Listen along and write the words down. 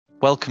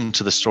Welcome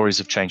to the Stories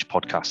of Change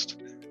podcast.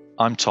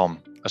 I'm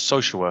Tom, a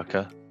social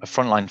worker, a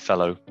frontline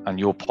fellow, and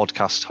your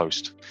podcast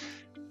host.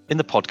 In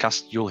the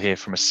podcast, you'll hear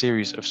from a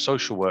series of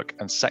social work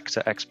and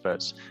sector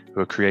experts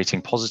who are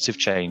creating positive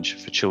change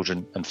for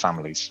children and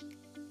families.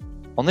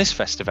 On this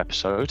festive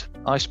episode,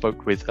 I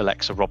spoke with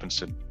Alexa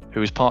Robinson,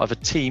 who is part of a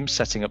team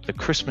setting up the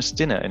Christmas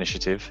Dinner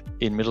Initiative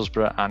in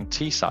Middlesbrough and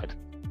Teesside.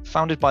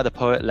 Founded by the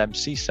poet Lemn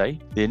Sissay,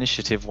 the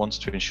initiative wants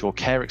to ensure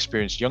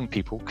care-experienced young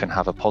people can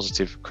have a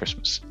positive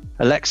Christmas.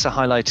 Alexa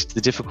highlighted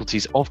the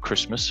difficulties of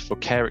Christmas for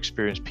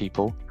care-experienced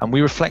people, and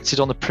we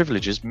reflected on the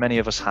privileges many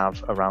of us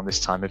have around this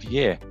time of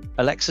year.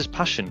 Alexa's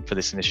passion for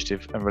this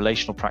initiative and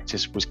relational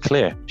practice was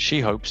clear.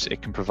 She hopes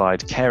it can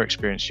provide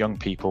care-experienced young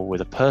people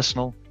with a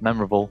personal,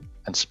 memorable,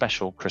 and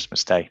special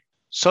Christmas day.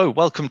 So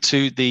welcome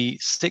to the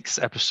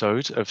 6th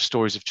episode of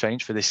Stories of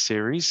Change for this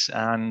series.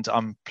 And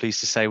I'm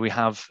pleased to say we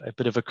have a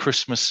bit of a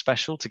Christmas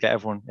special to get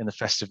everyone in the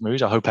festive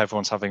mood. I hope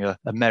everyone's having a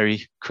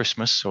merry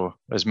Christmas, or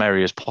as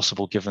merry as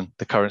possible given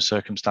the current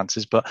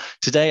circumstances. But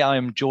today I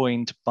am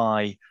joined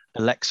by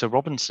Alexa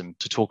Robinson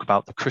to talk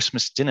about the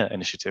Christmas Dinner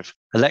Initiative.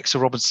 Alexa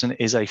Robinson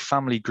is a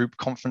family group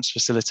conference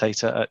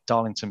facilitator at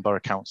Darlington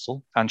Borough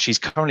Council, and she's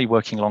currently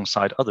working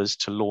alongside others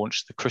to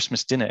launch the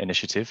Christmas Dinner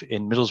Initiative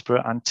in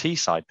Middlesbrough and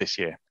Teesside this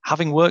year.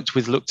 Having worked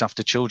with looked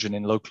after children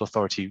in local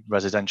authority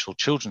residential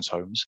children's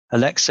homes,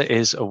 Alexa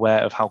is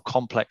aware of how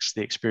complex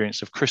the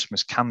experience of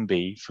Christmas can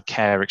be for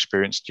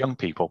care-experienced young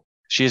people.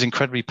 She is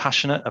incredibly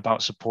passionate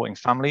about supporting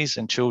families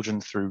and children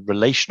through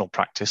relational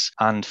practice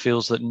and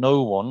feels that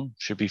no one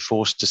should be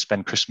forced to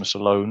spend Christmas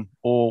alone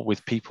or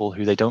with people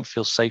who they don't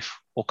feel safe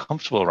or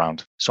comfortable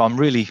around. So I'm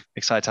really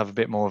excited to have a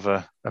bit more of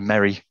a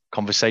merry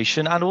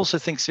conversation and also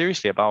think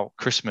seriously about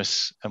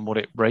Christmas and what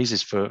it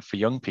raises for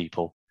young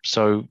people.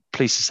 So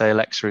pleased to say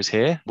Alexa is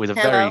here with a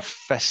very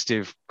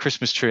festive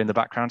Christmas tree in the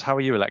background. How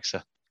are you,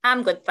 Alexa?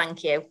 I'm good,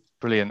 thank you.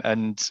 Brilliant.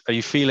 And are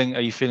you feeling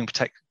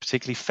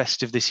particularly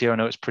festive this year? I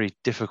know it's pretty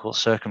difficult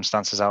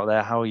circumstances out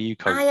there. How are you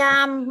coping? I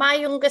am. My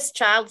youngest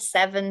child's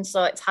 7,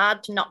 so it's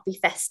hard to not be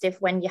festive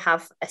when you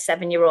have a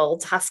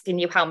 7-year-old asking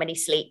you how many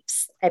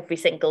sleeps every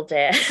single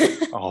day.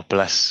 Oh,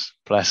 bless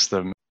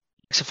them.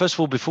 So first of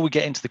all, before we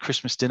get into the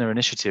Christmas Dinner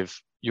Initiative,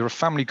 you're a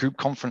family group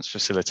conference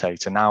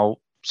facilitator. Now,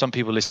 some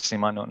people listening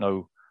might not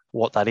know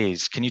what that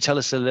is. Can you tell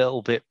us a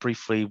little bit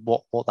briefly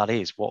what that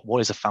is? What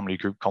is a family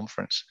group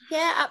conference?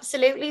 Yeah,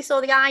 absolutely. So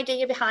the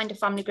idea behind a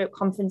family group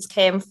conference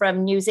came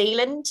from New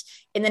Zealand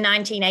in the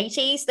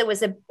 1980s. There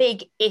was a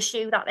big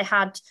issue that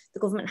the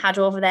government had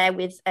over there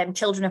with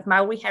children of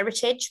Maori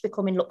heritage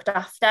becoming looked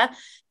after.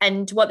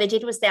 And what they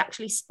did was they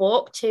actually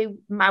spoke to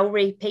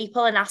Maori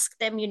people and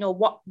asked them,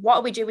 what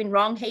are we doing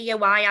wrong here?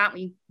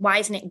 Why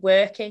isn't it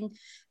working?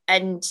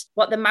 And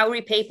what the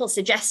Maori people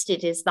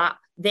suggested is that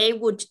they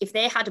would, if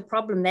they had a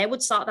problem, they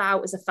would sort that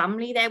out as a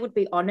family. They would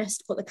be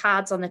honest, put the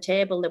cards on the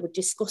table. They would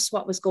discuss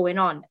what was going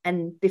on.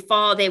 And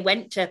before they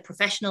went to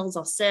professionals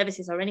or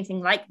services or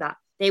anything like that,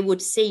 they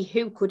would see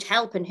who could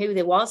help and who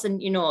there was.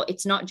 And,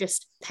 it's not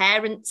just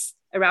parents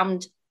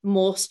around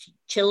most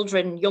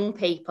children, young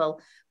people.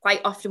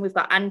 Quite often we've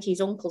got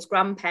aunties, uncles,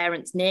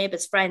 grandparents,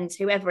 neighbours, friends,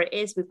 whoever it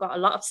is. We've got a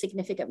lot of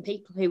significant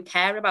people who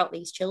care about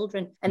these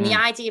children. And the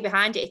idea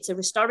behind it, it's a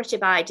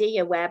restorative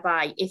idea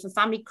whereby if a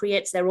family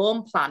creates their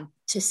own plan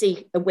to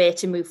see a way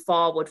to move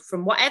forward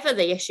from whatever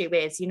the issue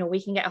is,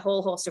 we can get a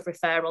whole host of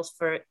referrals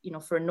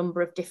for a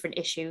number of different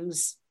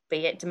issues,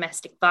 be it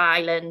domestic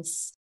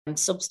violence,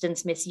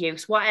 substance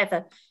misuse,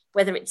 whatever,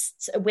 whether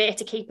it's a way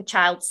to keep a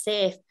child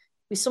safe.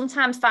 We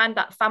sometimes find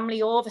that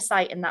family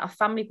oversight and that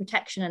family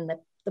protection and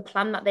the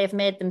plan that they've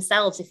made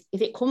themselves, if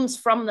it comes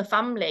from the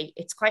family,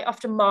 it's quite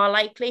often more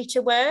likely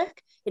to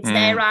work. It's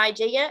their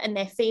idea and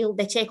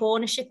they take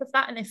ownership of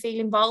that and they feel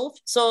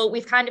involved. So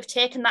we've kind of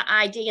taken that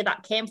idea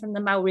that came from the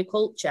Maori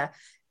culture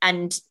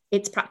and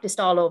it's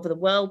practiced all over the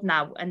world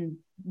now. And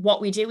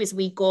what we do is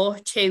we go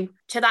to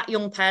that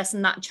young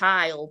person, that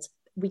child,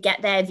 we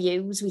get their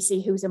views, we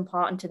see who's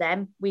important to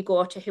them. We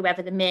go to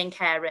whoever the main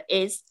carer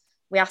is.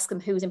 We ask them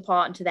who's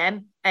important to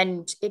them.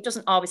 And it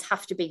doesn't always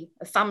have to be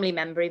a family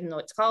member, even though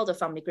it's called a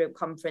family group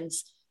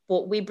conference.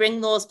 But we bring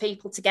those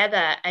people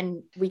together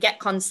and we get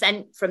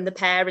consent from the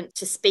parent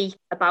to speak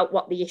about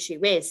what the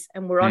issue is.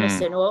 And we're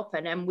honest and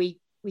open. And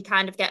we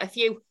kind of get a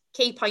few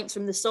key points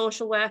from the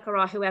social worker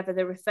or whoever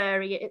the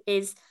referee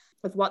is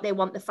of what they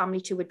want the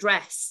family to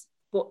address.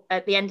 But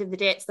at the end of the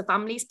day, it's the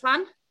family's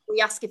plan.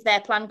 We ask if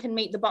their plan can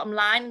meet the bottom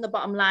line. And the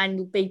bottom line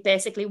will be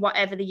basically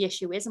whatever the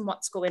issue is and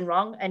what's going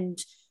wrong. And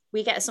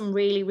we get some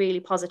really,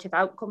 really positive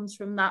outcomes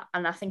from that.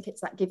 And I think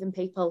it's that giving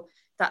people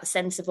that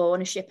sense of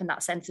ownership and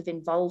that sense of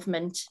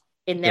involvement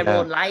in their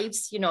own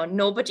lives.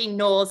 Nobody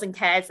knows and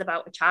cares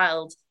about a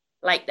child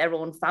like their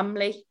own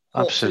family.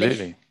 Hopefully.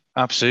 Absolutely.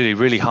 Absolutely,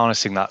 really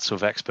harnessing that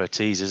sort of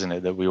expertise, isn't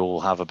it, that we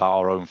all have about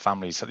our own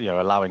families,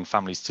 allowing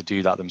families to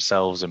do that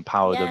themselves,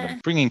 empower them, and Yeah.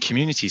 bringing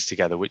communities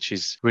together, which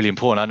is really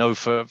important. I know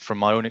from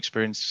my own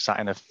experience,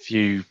 sat in a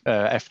few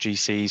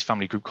FGCs,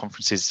 family group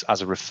conferences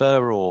as a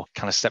referrer, or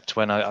kind of stepped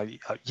when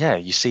yeah,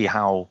 you see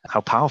how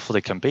powerful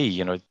they can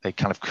be. They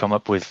kind of come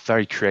up with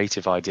very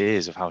creative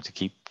ideas of how to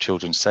keep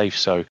children safe.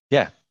 So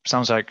yeah,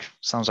 sounds like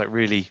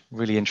really,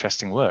 really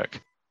interesting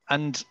work.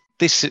 And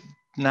this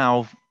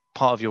now,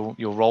 part of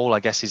your role,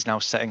 I guess, is now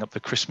setting up the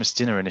Christmas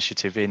dinner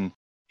initiative in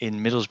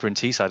Middlesbrough and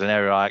Teesside, an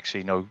area I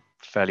actually know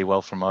fairly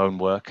well from my own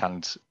work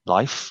and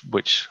life,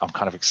 which I'm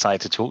kind of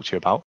excited to talk to you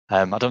about.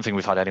 I don't think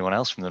we've had anyone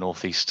else from the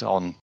Northeast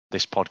on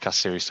this podcast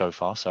series so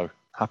far, so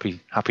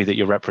happy that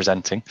you're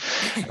representing.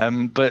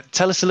 But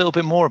tell us a little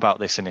bit more about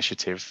this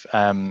initiative,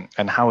 and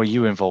how are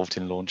you involved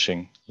in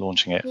launching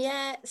it?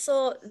 Yeah,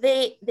 so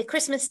the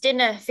Christmas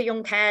dinner for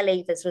young care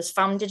leavers was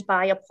founded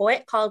by a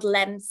poet called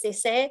Lem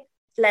Sisse.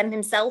 Lem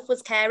himself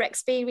was care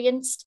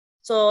experienced.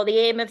 So the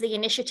aim of the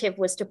initiative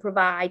was to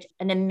provide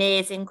an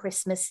amazing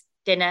Christmas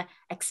dinner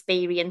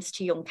experience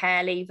to young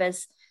care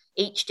leavers.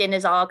 Each dinner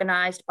is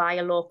organised by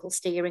a local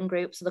steering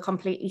group, so they're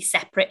completely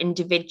separate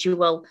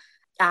individual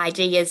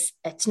ideas.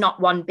 It's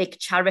not one big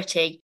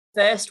charity.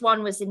 First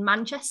one was in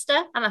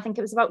Manchester, and I think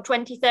it was about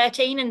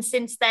 2013. And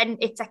since then,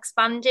 it's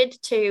expanded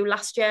to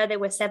last year. There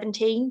were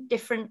 17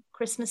 different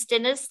Christmas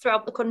dinners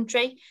throughout the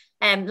country.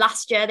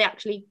 Last year, they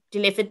actually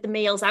delivered the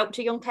meals out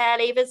to young care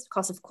leavers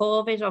because of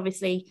COVID.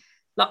 Obviously,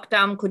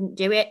 lockdown couldn't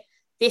do it.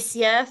 This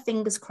year,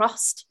 fingers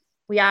crossed,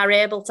 we are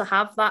able to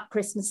have that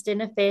Christmas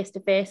dinner face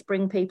to face,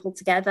 bring people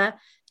together.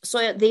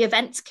 So the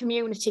event's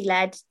community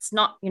led. It's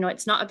not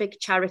a big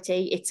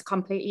charity. It's a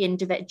completely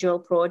individual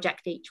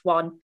project, each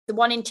one. The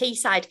one in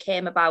Teesside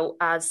came about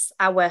as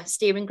our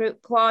steering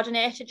group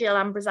coordinator, Jill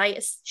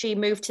Ambrositis. She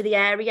moved to the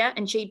area,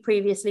 and she'd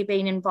previously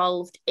been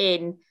involved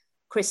in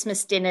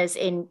Christmas dinners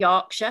in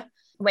Yorkshire.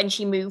 When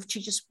she moved,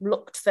 she just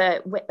looked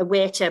for a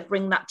way to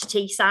bring that to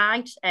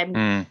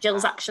Teesside.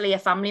 Jill's actually a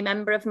family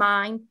member of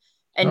mine,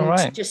 and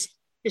right. just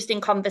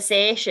in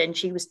conversation,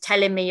 she was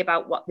telling me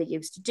about what they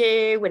used to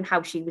do and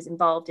how she was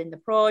involved in the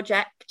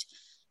project.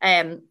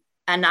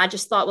 And I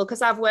just thought, well,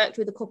 because I've worked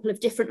with a couple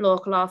of different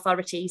local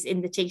authorities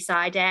in the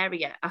Teesside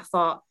area, I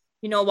thought,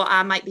 you know what,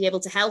 I might be able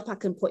to help. I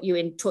can put you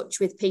in touch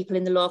with people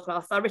in the local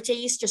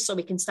authorities just so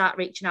we can start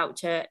reaching out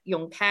to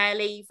young care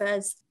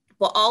leavers.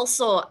 But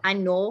also, I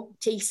know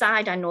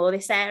Teesside, I know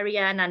this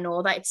area, and I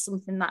know that it's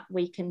something that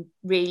we can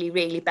really,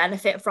 really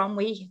benefit from.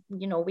 We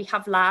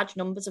have large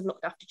numbers of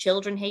looked after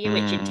children here,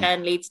 which in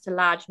turn leads to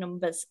large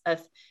numbers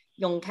of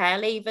young care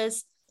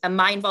leavers. And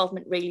my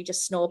involvement really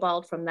just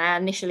snowballed from there.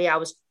 Initially, I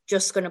was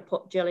just going to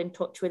put Jill in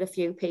touch with a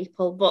few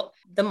people, but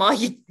the more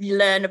you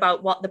learn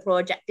about what the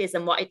project is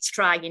and what it's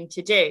trying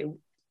to do,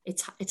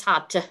 it's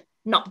hard to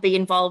not be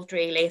involved,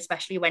 really,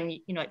 especially when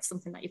it's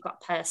something that you've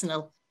got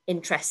personal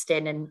interest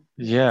in and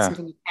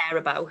something you care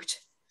about.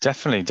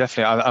 Definitely.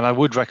 And I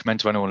would recommend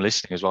to anyone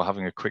listening as well,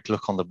 having a quick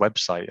look on the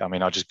website. I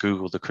mean, I just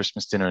Googled the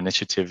Christmas Dinner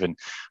Initiative and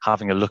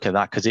having a look at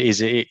that, because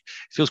it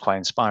feels quite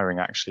inspiring,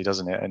 actually,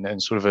 doesn't it?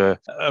 And sort of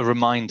a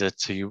reminder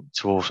to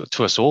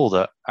us all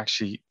that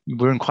actually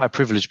we're in quite a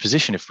privileged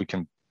position if we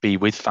can be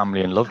with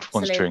family and loved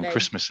ones during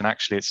Christmas. And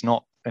actually, it's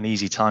not an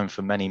easy time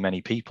for many,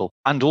 many people.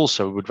 And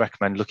also would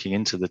recommend looking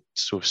into the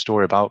sort of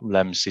story about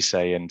Lem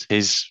Sisse and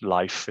his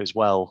life as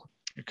well,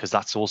 because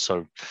that's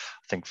also,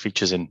 I think,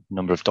 features in a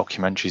number of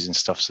documentaries and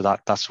stuff. So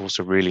that's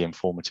also really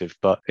informative.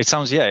 But it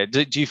sounds,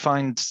 do you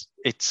find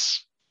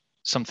it's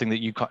something that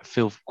you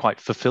feel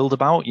quite fulfilled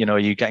about? Are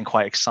you getting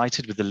quite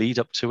excited with the lead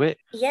up to it?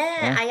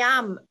 Yeah, I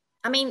am.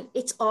 I mean,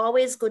 it's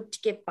always good to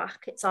give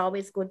back. It's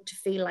always good to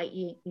feel like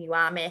you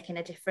are making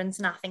a difference.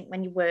 And I think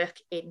when you work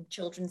in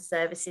children's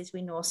services,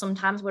 we know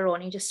sometimes we're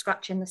only just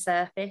scratching the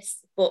surface,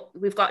 but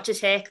we've got to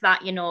take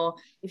that,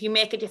 if you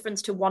make a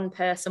difference to one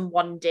person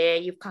one day,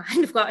 you've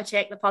kind of got to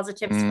take the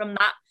positives from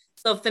that.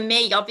 So for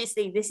me,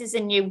 obviously, this is a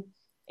new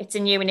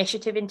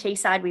initiative in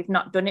Teesside. We've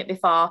not done it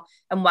before.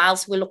 And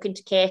whilst we're looking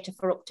to cater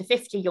for up to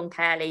 50 young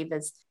care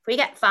leavers, if we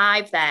get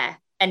 5 there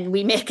and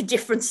we make a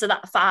difference to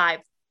that 5,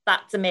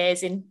 that's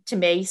amazing to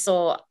me.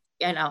 So,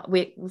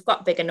 we've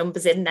got bigger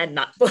numbers in than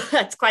that, but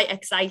that's quite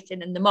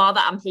exciting. And the more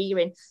that I'm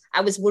hearing,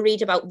 I was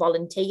worried about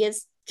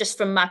volunteers just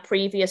from my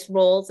previous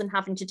roles and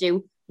having to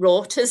do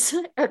rotas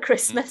at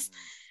Christmas.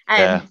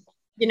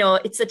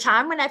 It's a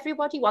time when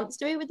everybody wants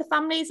to be with the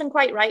families, and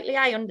quite rightly,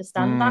 I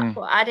understand that,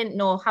 but I didn't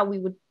know how we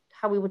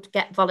would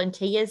get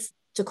volunteers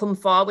to come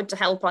forward to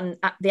help on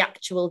the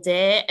actual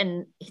day.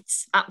 And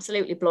it's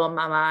absolutely blown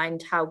my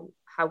mind how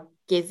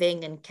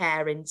giving and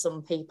caring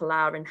some people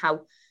are, and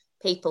how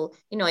people,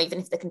 even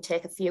if they can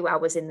take a few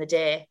hours in the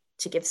day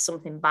to give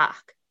something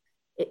back,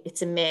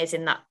 it's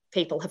amazing that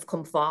people have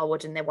come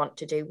forward and they want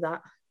to do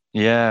that.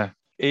 Yeah,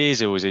 it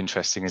is always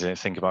interesting, isn't it,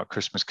 think about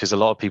Christmas, because a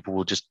lot of people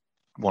will just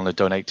want to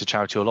donate to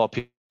charity. A lot of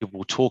people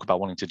will talk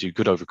about wanting to do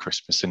good over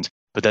Christmas, and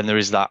But then there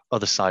is that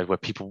other side where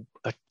people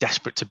are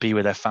desperate to be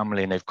with their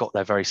family and they've got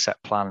their very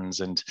set plans.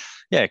 And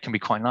yeah, it can be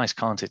quite nice,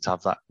 can't it, to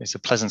have that? It's a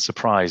pleasant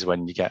surprise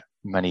when you get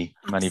many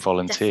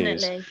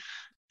volunteers. Definitely.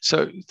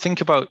 So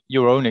think about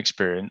your own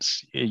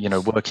experience,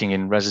 working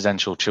in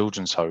residential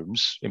children's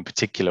homes in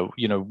particular.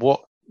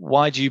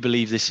 Why do you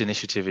believe this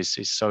initiative is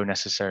so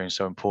necessary and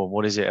so important?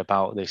 What is it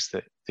about this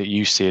that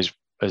you see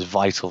as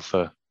vital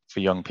for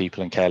young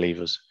people and care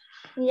leavers?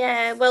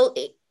 Yeah, well,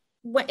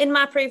 in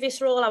my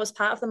previous role, I was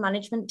part of the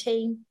management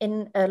team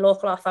in a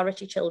local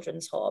authority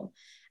children's home.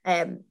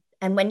 And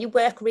when you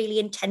work really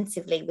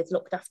intensively with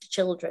looked after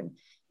children,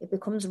 it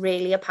becomes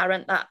really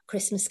apparent that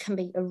Christmas can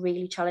be a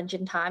really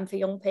challenging time for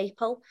young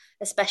people,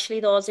 especially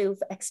those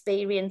who've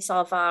experienced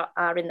of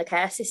are in the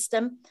care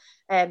system.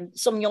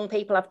 Some young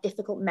people have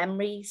difficult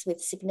memories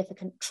with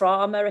significant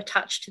trauma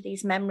attached to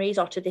these memories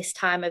or to this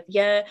time of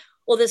year.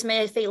 Others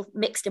may feel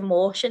mixed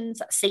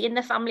emotions at seeing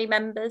the family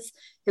members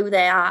who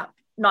they are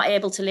not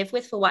able to live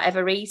with for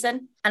whatever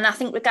reason. And I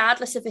think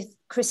regardless of if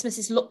Christmas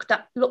is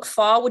looked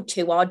forward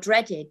to or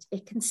dreaded,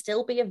 it can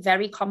still be a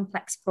very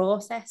complex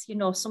process.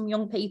 Some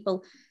young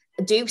people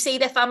do see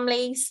their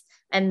families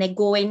and they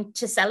go in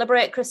to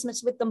celebrate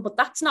Christmas with them, but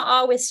that's not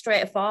always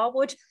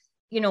straightforward.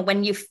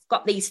 When you've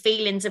got these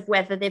feelings of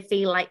whether they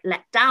feel like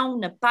let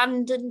down,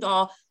 abandoned,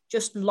 or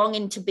just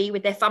longing to be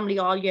with their family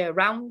all year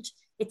round,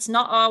 it's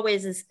not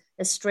always as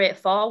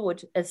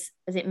straightforward as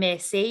it may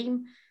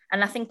seem.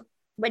 And I think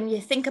when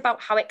you think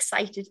about how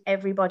excited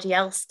everybody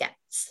else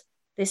gets,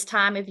 this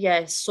time of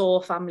year is so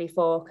family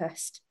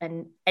focused,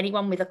 and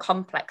anyone with a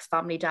complex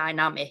family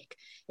dynamic,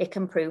 it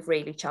can prove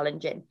really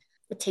challenging.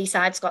 The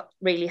Teesside's got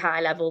really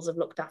high levels of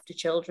looked after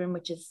children,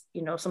 which is,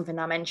 something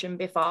I mentioned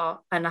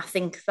before. And I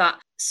think that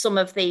some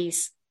of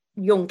these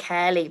young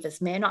care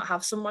leavers may not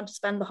have someone to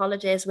spend the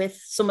holidays with.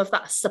 Some of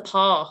that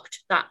support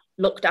that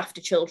looked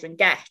after children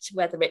get,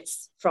 whether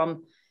it's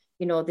from,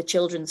 the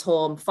children's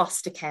home,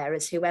 foster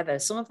carers, whoever,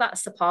 some of that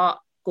support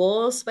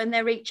goes when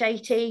they reach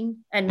 18.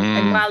 And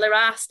while there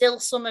are still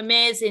some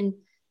amazing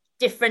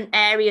different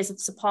areas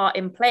of support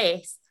in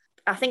place,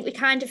 I think we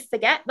kind of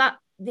forget that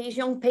these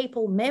young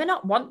people may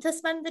not want to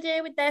spend the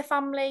day with their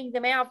family. They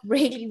may have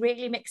really,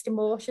 really mixed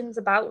emotions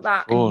about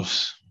that. Of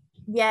course.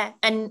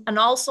 And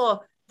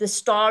also the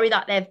story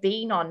that they've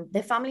been on,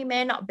 their family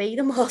may not be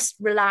the most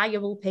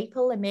reliable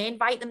people. They may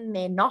invite them,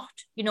 may not.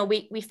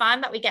 We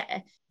find that we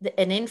get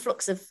an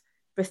influx of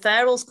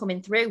referrals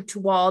coming through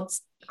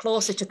towards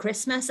closer to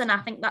Christmas. And I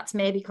think that's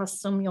maybe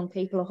because some young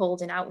people are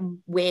holding out and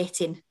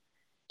waiting,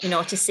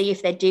 to see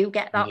if they do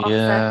get that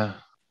offer.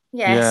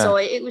 Yeah, so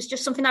it was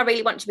just something I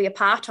really want to be a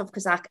part of,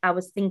 because I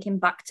was thinking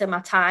back to my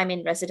time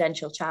in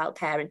residential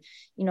childcare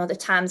and, the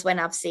times when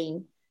I've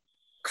seen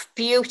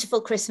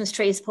beautiful Christmas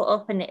trees put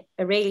up and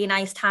a really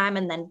nice time,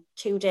 and then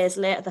 2 days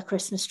later the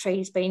Christmas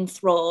tree's been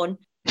thrown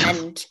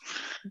and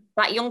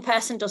that young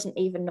person doesn't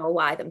even know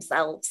why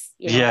themselves.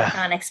 They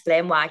can't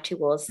explain why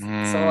to us.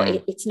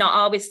 So it's not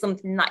always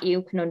something that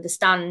you can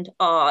understand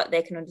or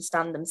they can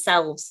understand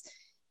themselves.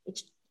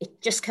 It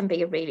just can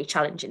be a really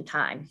challenging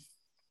time.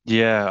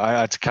 Yeah, I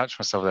had to catch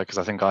myself there because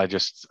I think I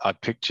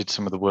pictured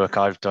some of the work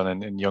I've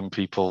done in young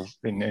people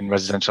in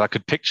residential. I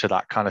could picture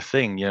that kind of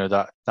thing,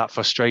 that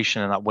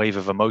frustration and that wave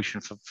of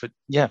emotion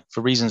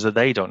for reasons that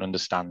they don't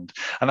understand.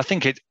 And I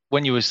think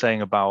when you were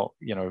saying about,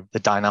 the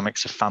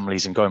dynamics of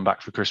families and going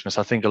back for Christmas,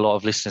 I think a lot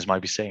of listeners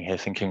might be sitting here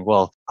thinking,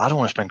 well, I don't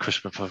want to spend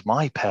Christmas with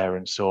my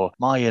parents or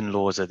my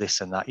in-laws or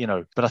this and that,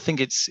 But I think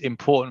it's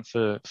important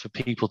for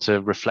people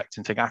to reflect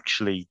and think,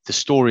 actually, the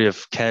story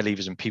of care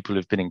leavers and people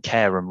who've been in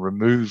care and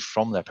removed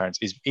from their parents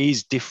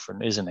is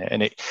different, isn't it?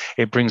 And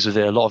it brings with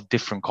it a lot of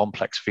different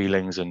complex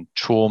feelings and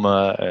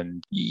trauma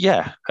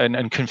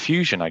and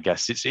confusion, I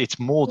guess. It's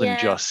more than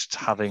just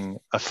having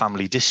a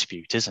family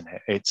dispute, isn't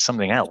it? It's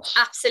something else.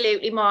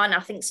 Absolutely more. And I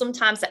think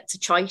sometimes that's a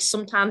choice.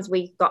 Sometimes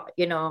we've got,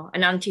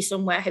 an auntie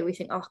somewhere who we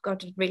think, oh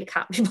God, I really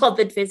can't be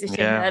bothered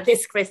visiting her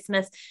this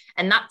Christmas.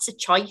 And that's a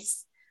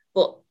choice.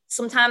 But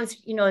sometimes,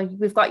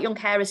 we've got young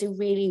carers who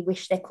really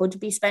wish they could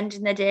be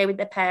spending their day with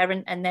their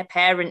parent, and their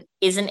parent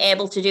isn't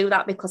able to do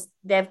that because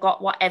they've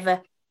got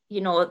whatever,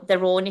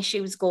 their own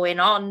issues going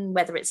on,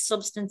 whether it's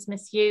substance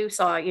misuse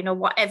or,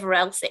 whatever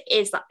else it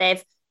is that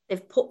they've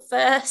put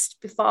first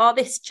before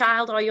this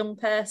child or young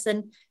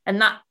person.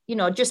 And that,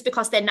 just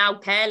because they're now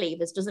care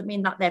leavers doesn't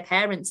mean that their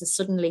parents are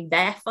suddenly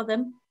there for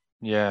them.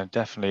 Yeah,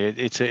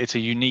 definitely. It's a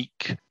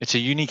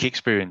unique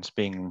experience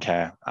being in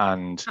care,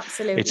 and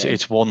absolutely,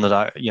 it's one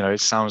that it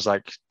sounds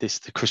like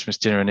the Christmas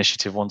dinner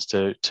initiative wants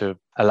to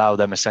allow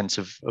them a sense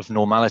of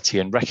normality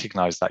and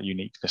recognize that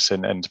uniqueness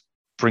and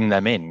bring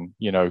them in,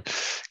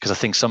 because I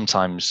think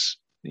sometimes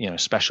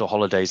special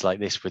holidays like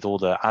this with all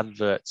the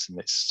adverts and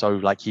it's so,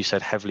 like you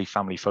said, heavily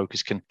family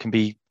focused can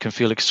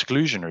feel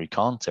exclusionary,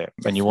 can't it?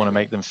 And you want to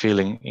make them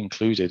feeling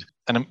included.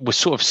 And we're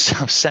sort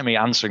of semi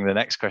answering the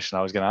next question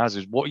I was going to ask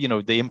is what,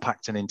 the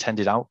impact and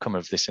intended outcome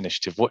of this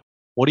initiative.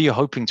 What are you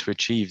hoping to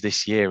achieve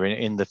this year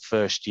in the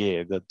first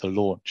year, the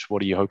launch?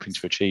 What are you hoping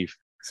to achieve?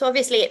 So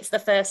obviously it's the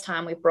first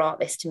time we brought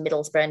this to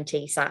Middlesbrough and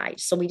Teesside.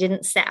 So we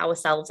didn't set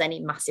ourselves any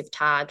massive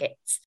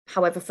targets.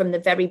 However, from the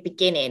very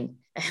beginning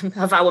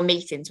of our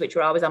meetings, which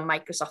were always on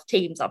Microsoft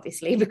Teams,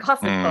 obviously, because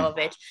of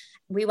COVID,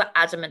 we were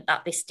adamant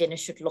that this dinner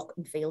should look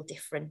and feel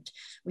different.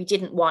 We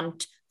didn't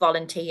want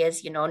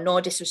volunteers, no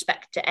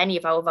disrespect to any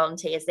of our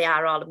volunteers. They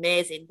are all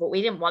amazing, but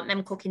we didn't want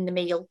them cooking the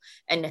meal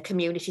in a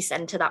community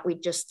centre that we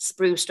just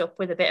spruced up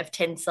with a bit of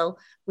tinsel.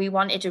 We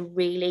wanted a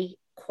really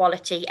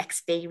quality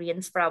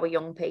experience for our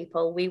young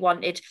people. We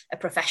wanted a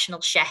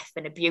professional chef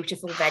and a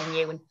beautiful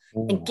venue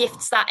and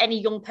gifts that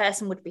any young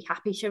person would be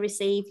happy to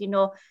receive.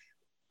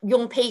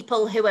 Young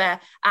people who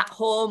are at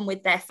home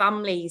with their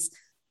families,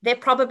 they're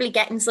probably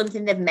getting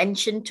something they've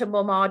mentioned to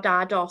mum or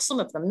dad, or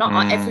some of them,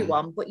 not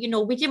everyone, but,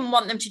 we didn't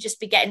want them to just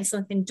be getting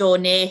something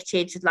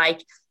donated,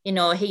 like,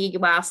 here you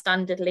are,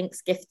 standard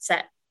Links gift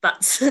set.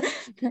 That's,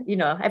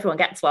 everyone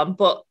gets one,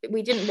 but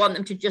we didn't want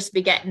them to just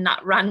be getting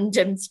that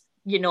random,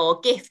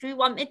 gift. We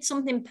wanted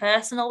something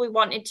personal. We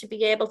wanted to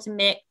be able to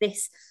make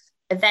this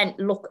event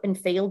look and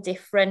feel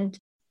different.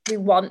 We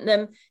want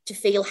them to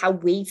feel how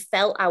we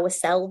felt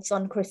ourselves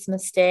on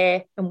Christmas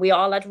Day. And we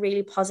all had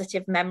really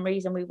positive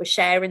memories, and we were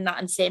sharing that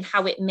and saying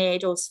how it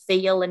made us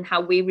feel and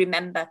how we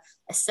remember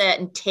a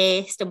certain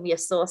taste and we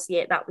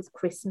associate that with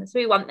Christmas.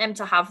 We want them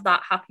to have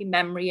that happy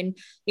memory. And,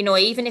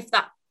 even if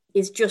that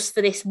is just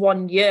for this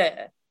 1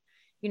 year,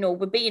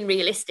 we're being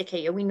realistic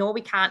here. We know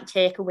we can't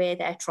take away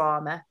their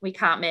trauma. We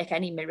can't make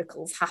any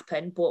miracles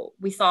happen. But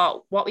we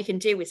thought what we can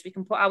do is we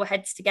can put our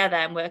heads together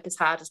and work as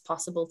hard as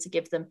possible to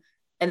give them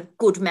a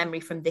good memory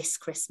from this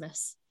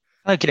Christmas.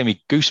 It gave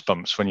me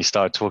goosebumps when you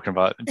started talking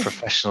about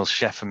professional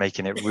chef and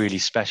making it really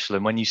special.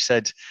 And when you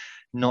said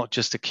not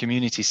just a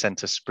community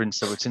centre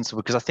sprints over tinsel,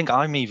 because I think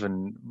I'm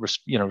even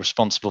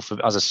responsible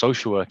for, as a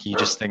social worker, you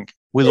just think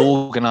we'll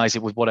organise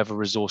it with whatever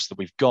resource that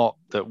we've got,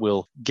 that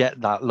we'll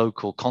get that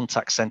local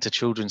contact centre,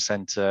 children's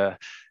centre,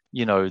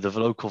 the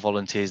local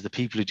volunteers, the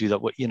people who do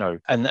that,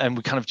 and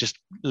we kind of just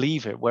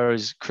leave it.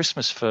 Whereas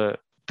Christmas for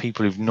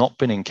people who've not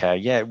been in care,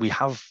 you're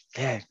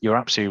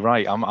absolutely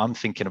right. I'm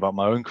thinking about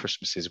my own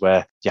Christmases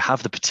where you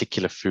have the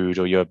particular food,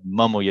 or your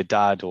mum or your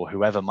dad or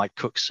whoever might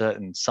cook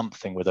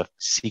something with a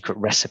secret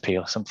recipe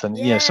or something,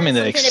 something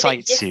that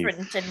excites you.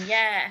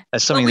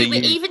 And something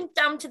even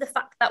down to the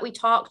fact that we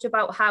talked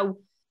about how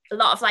a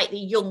lot of like the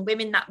young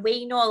women that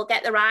we know will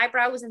get their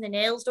eyebrows and their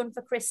nails done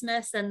for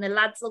Christmas, and the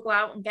lads will go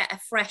out and get a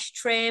fresh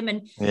trim.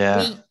 And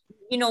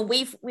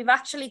we've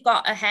actually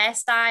got a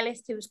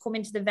hairstylist who's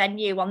coming to the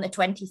venue on the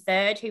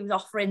 23rd, who's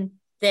offering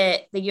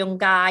the young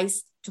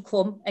guys to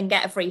come and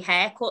get a free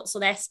haircut, so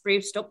they're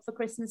spruced up for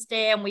Christmas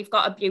Day. And we've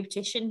got a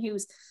beautician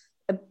who's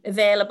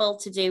available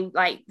to do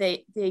like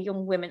the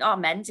young women or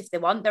men's, if they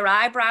want, their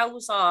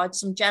eyebrows or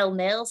some gel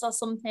nails or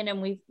something.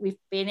 And we've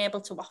been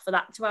able to offer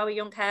that to our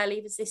young care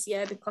leavers this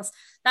year, because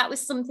that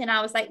was something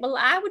I was like, well,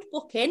 I would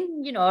book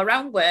in,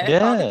 around work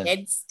or the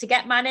kids to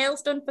get my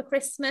nails done for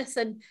Christmas.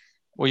 And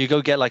or you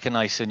go get like a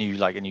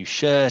new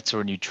shirt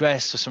or a new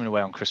dress or something to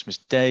wear on Christmas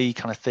Day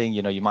kind of thing.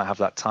 You might have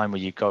that time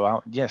where you go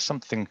out.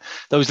 Something,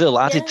 those little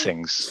added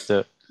things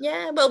that.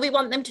 Yeah, well, we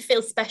want them to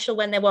feel special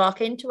when they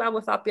walk into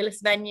our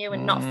fabulous venue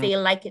and not feel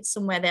like it's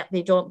somewhere that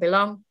they don't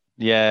belong.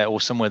 Yeah,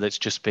 or somewhere that's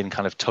just been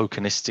kind of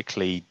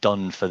tokenistically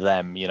done for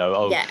them.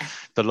 The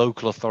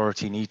local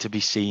authority need to be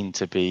seen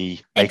to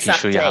be making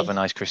sure you have a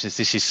nice Christmas.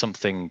 This is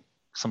something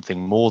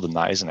more than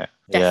that, isn't it?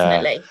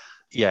 Definitely.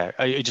 Yeah,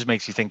 it just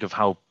makes you think of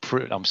how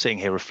I'm sitting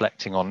here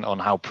reflecting on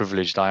how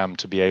privileged I am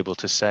to be able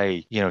to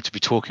say, to be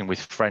talking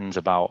with friends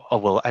about,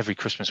 every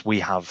Christmas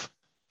we have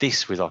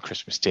this with our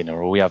Christmas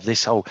dinner, or we have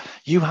this. Oh,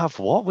 you have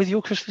what with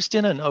your Christmas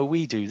dinner? No,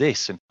 we do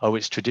this. And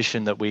it's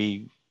tradition that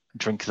we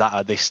drink that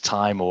at this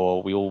time,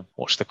 or we all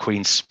watch the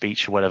Queen's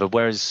speech or whatever.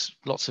 Whereas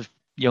lots of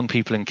young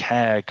people in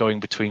care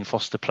going between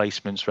foster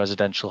placements,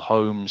 residential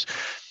homes,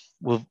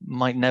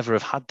 might never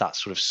have had that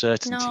sort of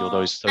certainty or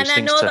those things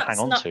to hang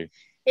on to.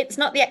 It's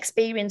not the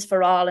experience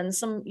for all, and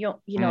some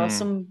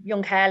some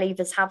young care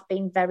leavers have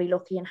been very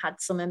lucky and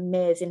had some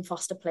amazing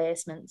foster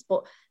placements.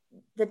 But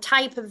the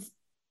type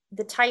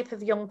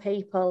of young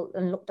people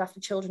and looked after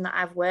children that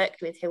I've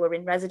worked with who are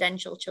in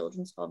residential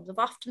children's homes have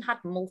often had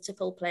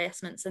multiple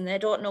placements, and they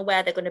don't know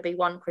where they're going to be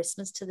one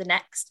Christmas to the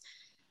next.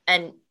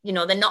 And,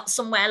 they're not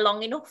somewhere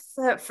long enough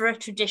for a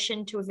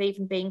tradition to have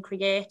even been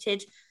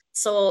created.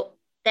 So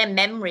their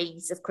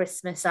memories of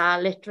Christmas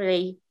are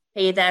literally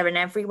here, there and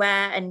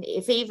everywhere. And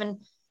if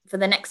even for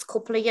the next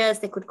couple of years,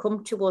 they could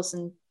come to us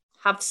and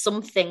have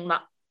something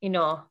that,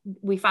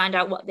 we find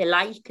out what they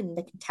like and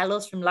they can tell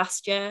us from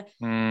last year.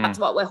 That's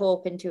what we're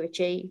hoping to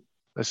achieve.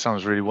 That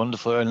sounds really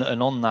wonderful.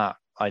 And on that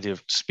idea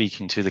of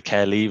speaking to the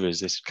care leavers,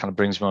 this kind of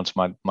brings me on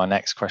to my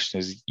next question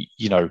is,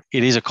 it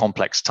is a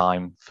complex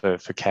time for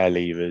care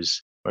leavers,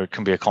 or it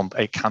can be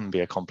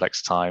a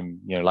complex time,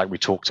 like we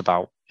talked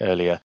about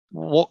earlier.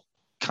 What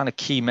kind of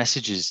key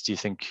messages do you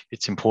think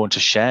it's important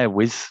to share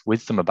with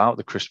them about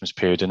the Christmas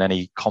period and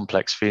any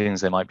complex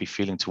feelings they might be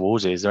feeling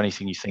towards it? Is there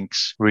anything you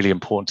think's really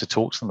important to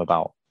talk to them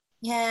about?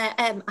 Yeah,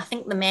 I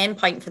think the main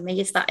point for me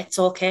is that it's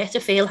okay to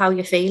feel how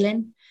you're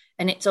feeling,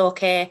 and it's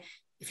okay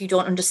if you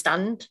don't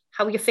understand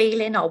how you're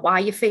feeling or why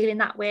you're feeling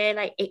that way,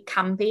 like it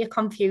can be a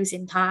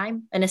confusing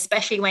time. And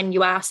especially when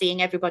you are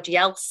seeing everybody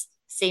else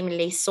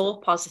seemingly so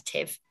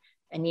positive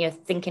and you're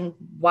thinking,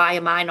 why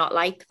am I not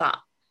like that?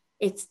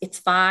 It's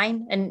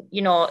fine. And,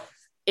 you know,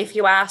 if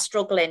you are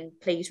struggling,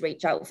 please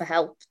reach out for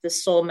help.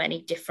 There's so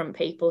many different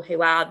people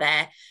who are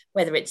there,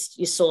 whether it's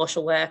your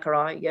social worker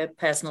or your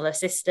personal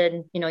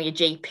assistant, you know, your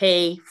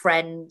GP,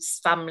 friends,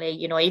 family,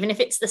 you know, even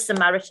if it's the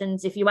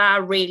Samaritans, if you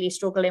are really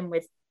struggling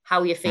with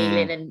how you're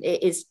feeling and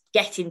it is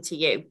getting to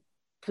you,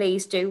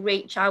 please do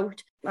reach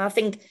out. I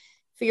think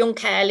for young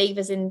care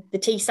leavers in the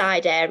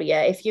Teesside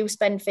area, if you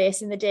spend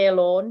facing the day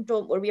alone,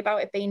 don't worry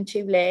about it being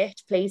too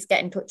late. Please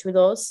get in touch with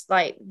us.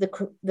 Like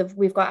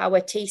we've got our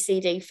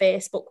TCD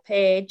Facebook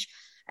page,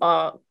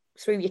 or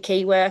through your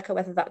key worker,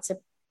 whether that's a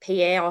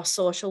PA or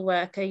social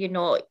worker. You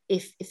know,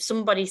 if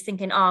somebody's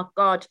thinking, oh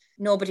God,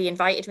 nobody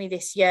invited me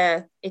this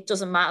year, it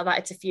doesn't matter that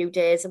it's a few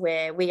days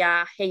away. We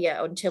are here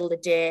until the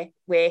day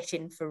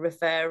waiting for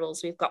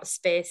referrals. We've got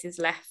spaces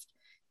left.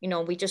 You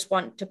know, we just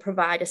want to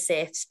provide a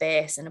safe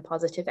space and a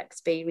positive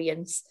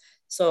experience.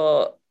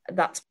 So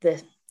that's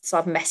the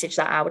sort of message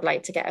that I would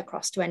like to get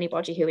across to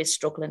anybody who is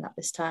struggling at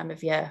this time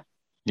of year.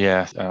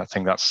 Yeah, I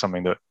think that's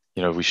something that,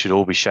 you know, we should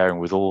all be sharing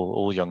with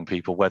all young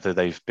people, whether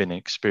they've been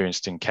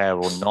experienced in care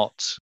or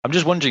not. I'm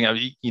just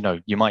wondering, you know,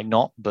 you might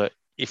not, but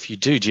if you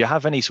do you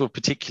have any sort of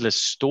particular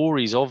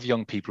stories of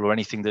young people or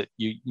anything that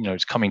you know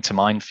is coming to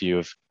mind for you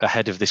of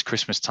ahead of this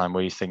Christmas time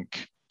where you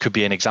think could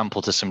be an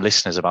example to some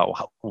listeners about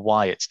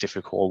why it's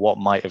difficult or what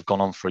might have gone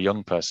on for a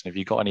young person? Have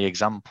you got any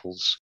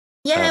examples?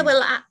 Yeah,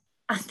 well,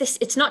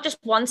 it's not just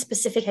one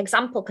specific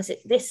example, because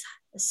this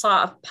sort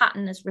of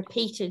pattern is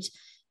repeated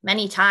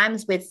many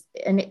times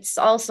and it's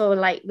also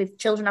like with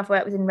children I've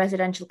worked with in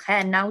residential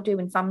care, now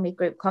doing family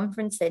group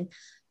conferencing,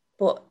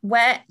 but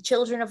where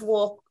children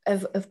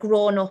have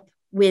grown up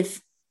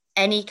with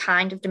any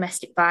kind of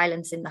domestic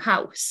violence in the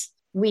house,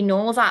 we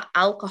know that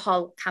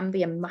alcohol can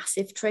be a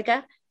massive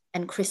trigger.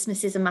 And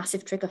Christmas is a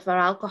massive trigger for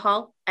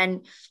alcohol.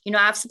 And, you know,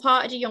 I've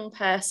supported a young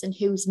person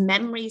whose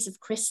memories of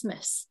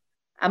Christmas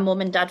are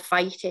mum and dad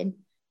fighting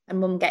and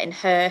mum getting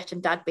hurt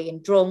and dad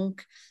being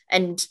drunk.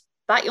 And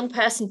that young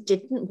person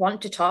didn't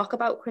want to talk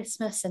about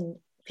Christmas, and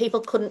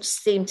people couldn't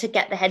seem to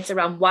get their heads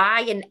around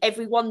why. And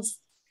everyone's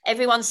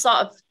sort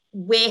of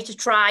way to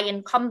try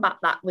and combat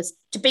that was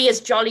to be as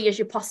jolly as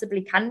you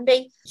possibly can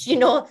be. You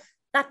know,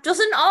 that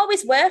doesn't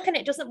always work, and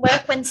it doesn't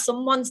work when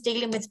someone's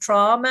dealing with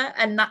trauma.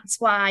 And that's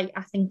why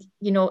I think,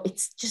 you know,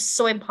 it's just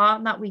so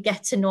important that we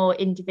get to know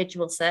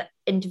individuals'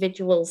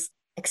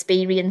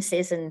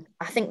 experiences. And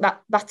I think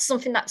that's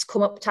something that's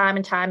come up time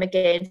and time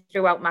again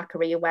throughout my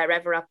career,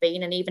 wherever I've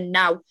been. And even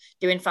now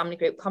doing family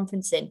group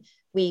conferencing,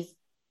 we've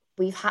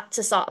had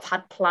to sort of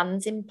had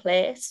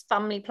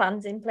family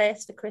plans in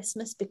place for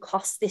Christmas,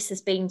 because this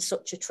has been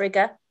such a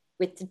trigger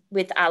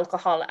with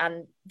alcohol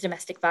and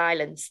domestic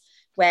violence,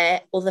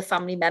 where other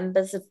family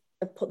members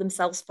have put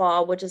themselves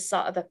forward as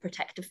sort of a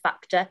protective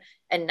factor.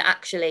 And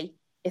actually,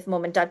 if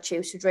mum and dad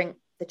choose to drink,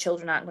 the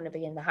children aren't going to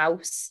be in the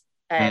house.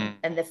 And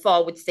they're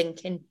forward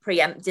thinking,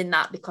 preempting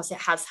that, because it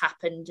has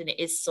happened and it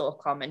is so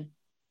common.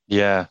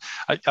 Yeah,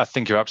 I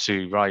think you're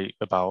absolutely right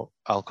about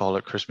alcohol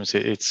at Christmas.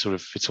 It's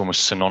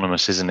almost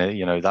synonymous, isn't it?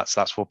 You know,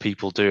 that's what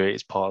people do.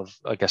 It's part of,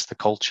 I guess, the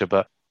culture.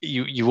 But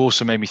you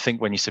also made me think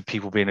when you said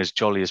people being as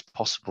jolly as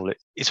possible.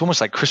 It's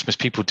almost like Christmas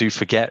people do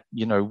forget.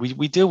 You know,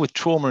 we deal with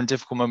trauma and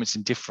difficult moments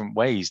in different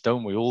ways,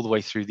 don't we? All the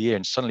way through the year,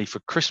 and suddenly for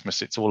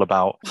Christmas, it's all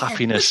about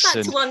happiness. Push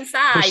that to one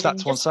side. Push that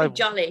to one side. Be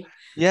jolly.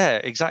 Yeah,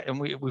 exactly. And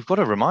we've got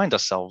to remind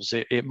ourselves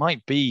it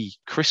might be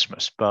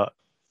Christmas, but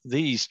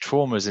these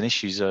traumas and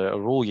issues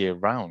are all year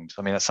round.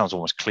 I mean, that sounds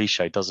almost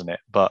cliche, doesn't it?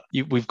 But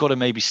we've got to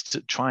maybe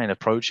try and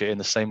approach it in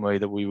the same way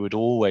that we would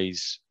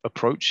always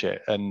approach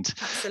it. And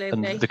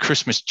the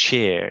Christmas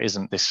cheer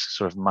isn't this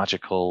sort of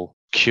magical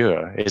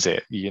cure, is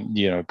it?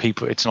 You know,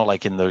 people. It's not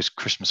like in those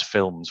Christmas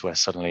films where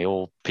suddenly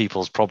all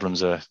people's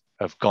problems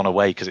have gone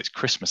away because it's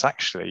Christmas.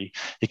 Actually,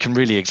 it can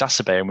really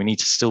exacerbate, and we need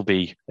to still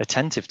be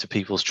attentive to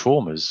people's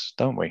traumas,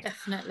 don't we?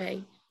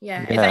 Definitely.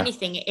 Yeah. If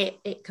anything,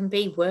 it can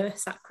be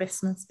worse at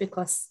Christmas,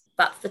 because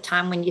that's the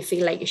time when you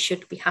feel like you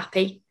should be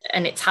happy,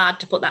 and it's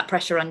hard to put that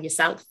pressure on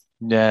yourself.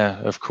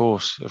 Yeah, of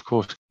course.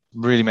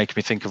 Really making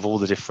me think of all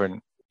the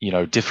different, you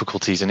know,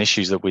 difficulties and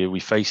issues that we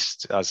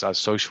faced as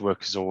social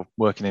workers or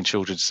working in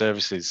children's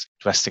services.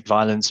 Domestic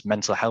violence,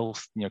 mental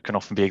health, you know, can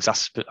often be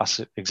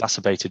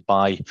exacerbated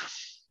by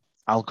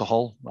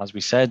alcohol, as we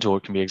said, or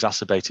it can be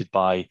exacerbated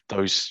by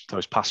those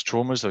past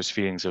traumas, those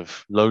feelings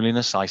of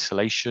loneliness,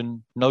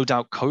 isolation. No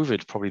doubt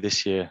COVID probably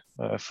this year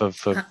for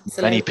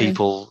many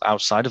people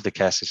outside of the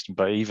care system,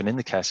 but even in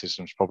the care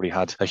systems, probably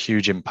had a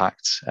huge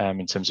impact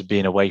in terms of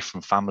being away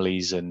from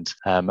families, and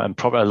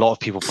probably a lot of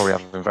people probably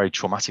having very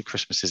traumatic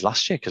Christmases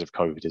last year because of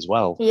COVID as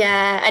well.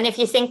 Yeah, and if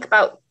you think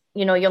about,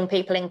 you know, young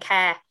people in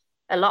care,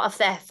 a lot of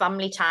their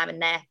family time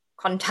and their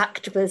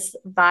contact was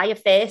via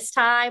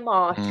FaceTime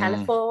or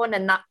telephone,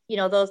 and that, you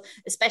know, those,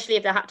 especially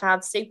if they had to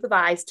have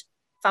supervised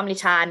family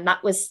time,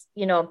 that was,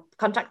 you know,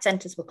 contact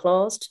centres were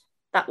closed.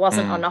 that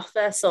wasn't on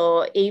offer.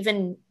 So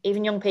even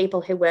young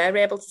people who were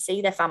able to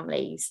see their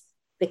families,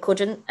 they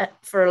couldn't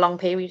for a long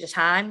period of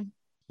time.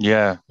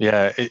 Yeah.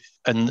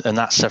 And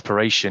that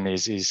separation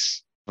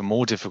is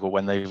more difficult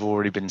when they've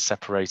already been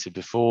separated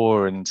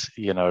before. And,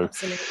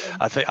 Absolutely.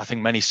 I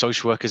think many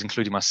social workers,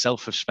 including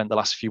myself, have spent the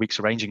last few weeks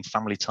arranging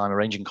family time,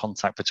 arranging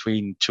contact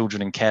between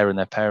children in care and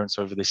their parents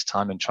over this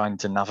time, and trying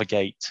to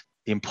navigate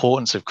the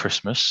importance of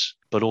Christmas,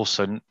 but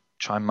also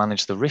try and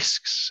manage the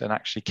risks. And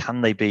actually,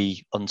 can they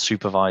be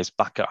unsupervised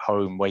back at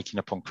home, waking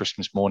up on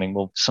Christmas morning?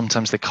 Well,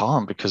 sometimes they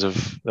can't because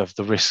of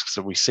the risks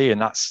that we see. And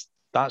that's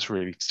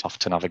really tough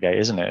to navigate,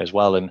 isn't it, as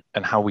well? And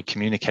how we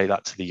communicate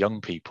that to the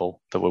young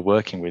people that we're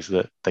working with,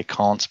 that they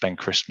can't spend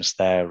Christmas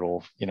there,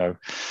 or,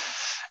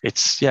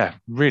 it's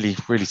really,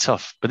 really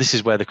tough. But this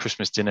is where the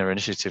Christmas dinner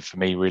initiative for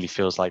me really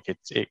feels like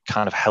it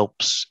kind of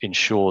helps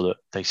ensure that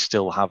they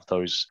still have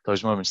those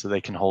moments that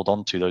they can hold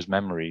on to, those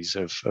memories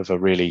of a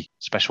really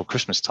special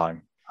Christmas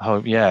time.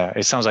 Oh yeah,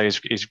 it sounds like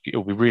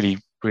it'll be really,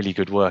 really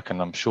good work,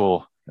 and I'm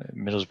sure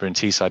Middlesbrough and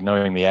Teesside,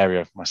 knowing the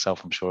area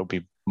myself, I'm sure it'll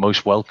be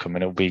most welcome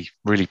and it'll be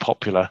really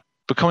popular.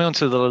 But coming on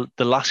to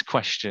the last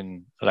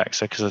question,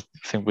 Alexa, because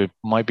I think we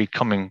might be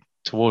coming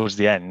towards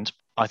the end.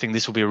 I think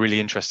this will be a really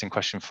interesting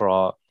question for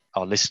our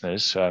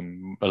listeners, a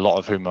lot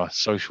of whom are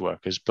social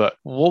workers. But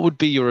what would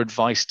be your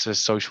advice to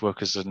social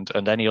workers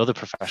and any other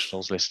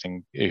professionals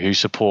listening who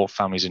support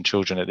families and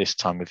children at this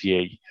time of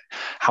year?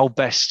 How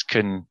best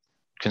can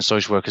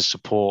social workers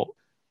support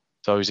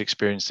those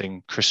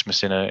experiencing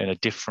Christmas in a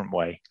different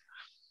way?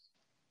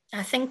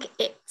 I think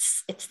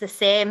it's the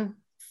same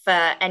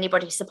for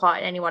anybody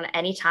supporting anyone at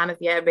any time of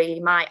year.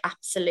 Really, my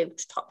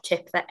absolute top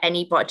tip for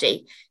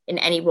anybody in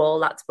any role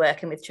that's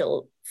working with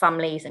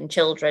families and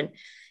children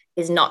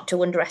is not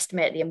to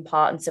underestimate the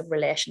importance of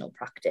relational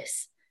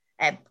practice.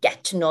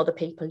 Get to know the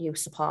people you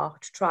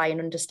support, try and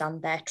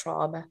understand their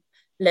trauma,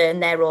 learn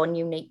their own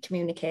unique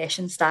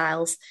communication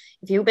styles.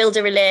 If you build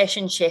a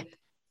relationship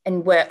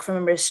and work from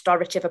a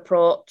restorative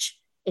approach,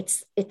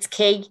 it's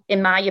key,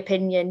 in my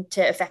opinion,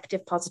 to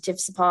effective positive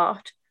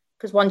support.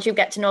 Because once you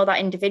get to know that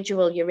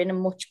individual, you're in a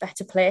much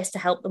better place to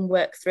help them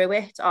work through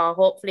it, or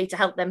hopefully to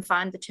help them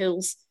find the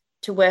tools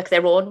to work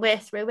their own way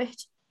through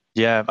it.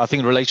 Yeah, I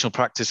think relational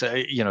practice,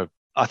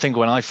 I think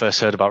when I first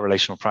heard about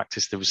relational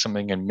practice, there was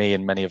something in me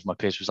and many of my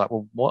peers was like,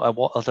 well,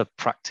 what other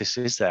practice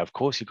is there? Of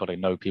course, you've got to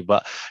know people,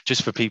 but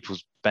just for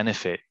people's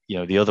benefit,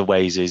 the other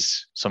ways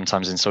is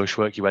sometimes in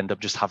social work, you end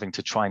up just having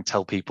to try and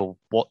tell people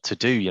what to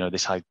do,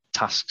 this high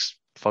tasks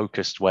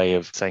focused way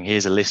of saying,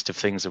 here's a list of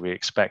things that we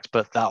expect,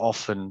 but that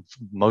often,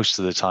 most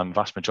of the time,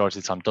 vast majority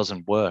of the time,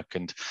 doesn't work.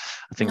 And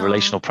I think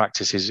relational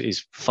practice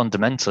is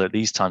fundamental at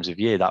these times of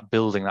year, that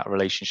building that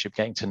relationship,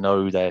 getting to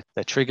know their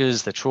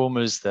triggers, their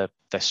traumas,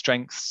 their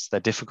strengths, their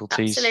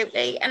difficulties.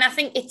 Absolutely. And I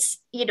think it's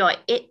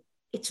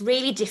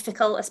really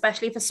difficult,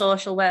 especially for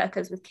social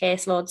workers with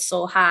caseloads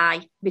so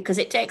high, because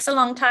it takes a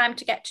long time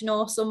to get to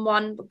know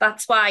someone. But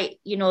that's why,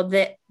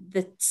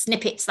 the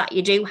snippets that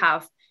you do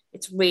have,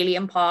 it's really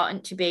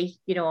important to be,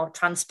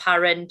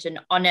 transparent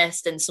and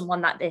honest, and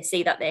someone that they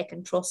see that they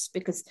can trust,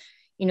 because,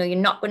 you're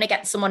not going to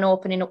get someone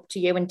opening up to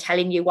you and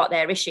telling you what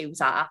their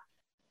issues are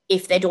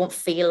if they don't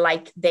feel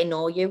like they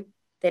know you.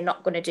 They're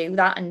not going to do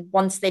that. And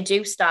once they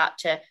do start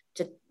to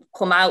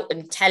come out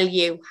and tell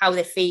you how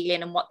they're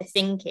feeling and what they're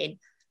thinking,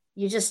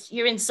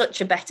 you're in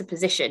such a better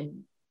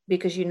position,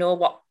 because you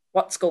know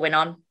what's going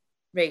on,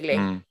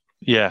 really.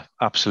 Yeah,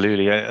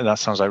 absolutely. And that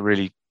sounds like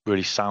really,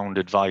 really sound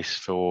advice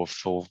for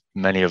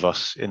many of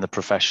us in the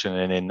profession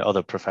and in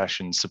other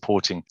professions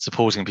supporting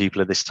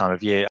people at this time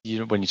of year.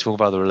 When you talk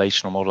about the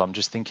relational model, I'm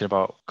just thinking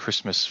about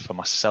Christmas for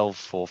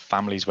myself, or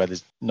families where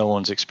there's no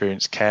one's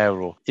experienced care,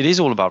 or it is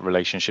all about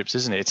relationships,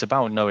 isn't it? It's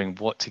about knowing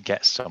what to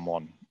get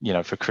someone,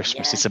 for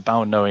Christmas. Yeah. It's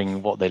about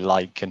knowing what they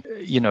like. And,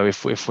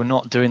 if we're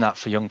not doing that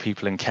for young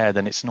people in care,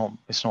 then it's not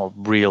a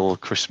real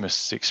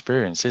Christmas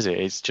experience, is it?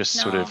 It's just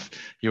sort of,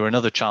 you're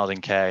another child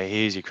in care,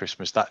 here's your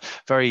Christmas. That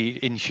very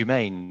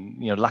inhumane,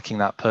 lacking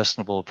that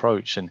personable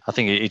approach. And I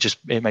think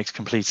it makes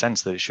complete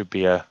sense that it should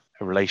be a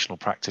relational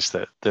practice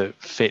that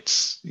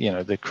fits,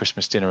 the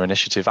Christmas dinner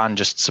initiative, and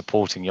just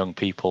supporting young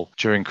people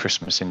during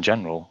Christmas in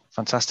general.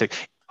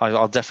 Fantastic.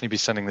 I'll definitely be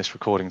sending this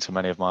recording to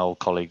many of my old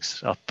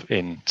colleagues up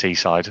in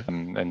Teesside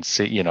and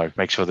see,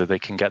 make sure that they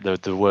can get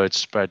the word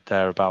spread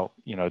there about,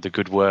 the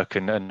good work,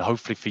 and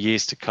hopefully for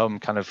years to come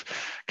kind of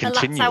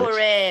continue. And that's our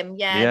aim.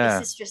 Yeah.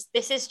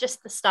 This is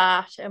just the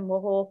start, and we're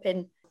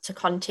hoping to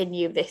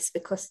continue this,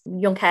 because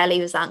young care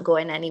leavers aren't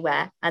going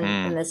anywhere,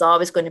 and there's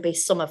always going to be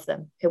some of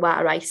them who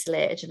are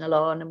isolated and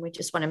alone, and we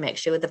just want to make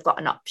sure they've got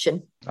an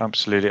option.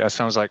 Absolutely. That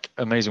sounds like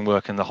amazing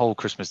work, and the whole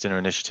Christmas dinner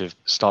initiative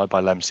started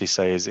by Lemsey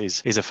Say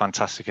is a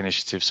fantastic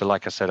initiative. So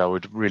like I said, I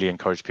would really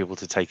encourage people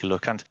to take a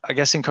look, and I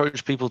guess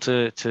encourage people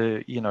to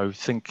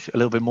think a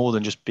little bit more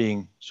than just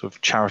being sort of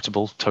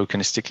charitable,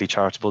 tokenistically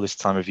charitable this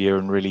time of year,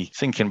 and really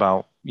thinking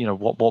about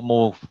what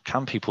more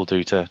can people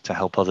do to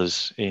help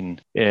others in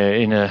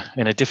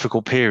a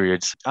difficult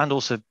period, and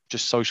also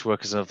just social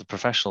workers and other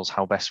professionals,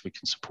 how best we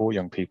can support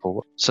young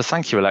people. So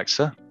thank you,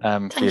 Alexa, for your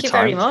time. Thank you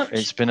very much.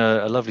 It's been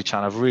a lovely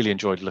chat. I've really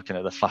enjoyed looking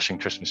at the flashing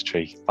Christmas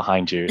tree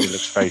behind you. It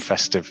looks very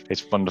festive.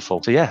 It's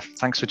wonderful. So yeah,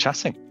 thanks for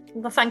chatting.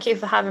 Well, thank you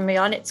for having me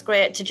on. It's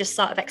great to just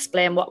sort of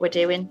explain what we're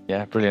doing.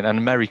 Yeah, brilliant.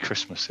 And Merry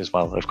Christmas as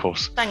well, of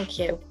course. Thank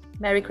you.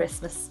 Merry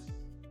Christmas.